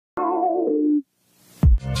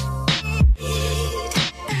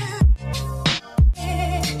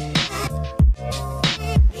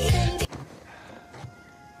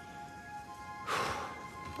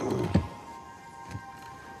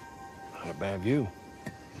view.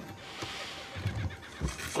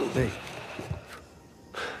 Hey.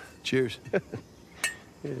 Cheers.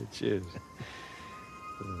 Yeah, cheers.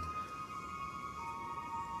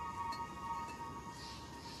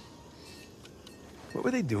 What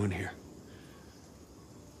were they doing here?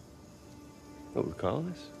 What, we're calling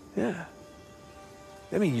this? Yeah.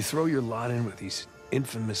 I mean, you throw your lot in with these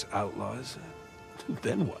infamous outlaws,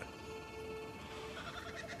 then what?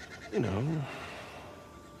 You know,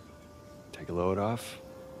 take a load off,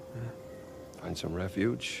 find some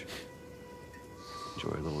refuge,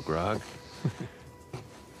 enjoy a little grog.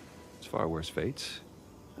 It's far worse fates.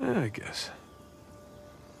 I guess.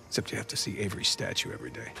 Except you have to see Avery's statue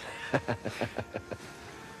every day.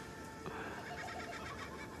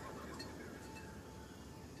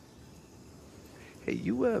 Hey,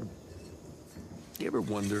 you ever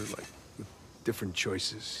wonder, like, with different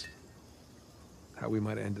choices, how we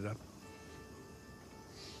might have ended up?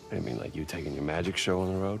 I mean, like you taking your magic show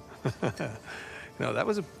on the road? No, that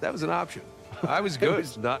was an option. I was good.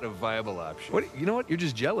 It's not a viable option. What? You know what? You're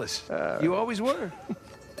just jealous. You always were.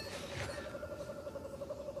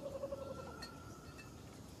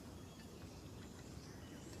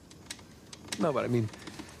 No, but I mean,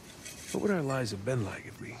 what would our lives have been like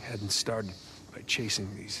if we hadn't started by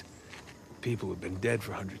chasing these people who've been dead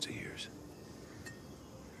for hundreds of years?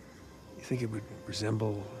 You think it would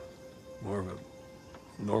resemble more of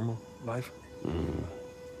a normal life?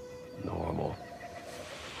 Normal.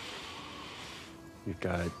 We've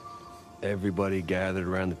got everybody gathered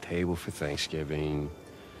around the table for Thanksgiving,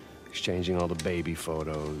 exchanging all the baby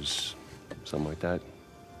photos, something like that.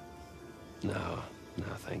 No,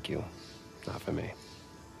 thank you. Not for me.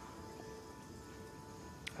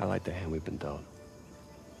 I like the hand we've been dealt.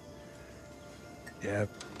 Yeah,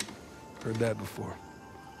 heard that before.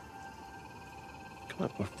 Come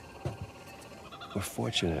on, we're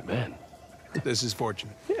fortunate, man. This is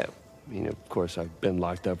fortunate. Yeah. I mean, of course, I've been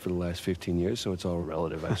locked up for the last 15 years, so it's all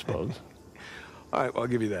relative, I suppose. All right, well, I'll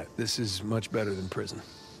give you that. This is much better than prison.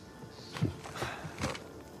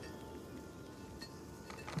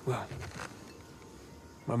 Well,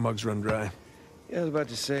 my mug's run dry. Yeah, I was about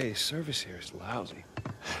to say, service here is lousy.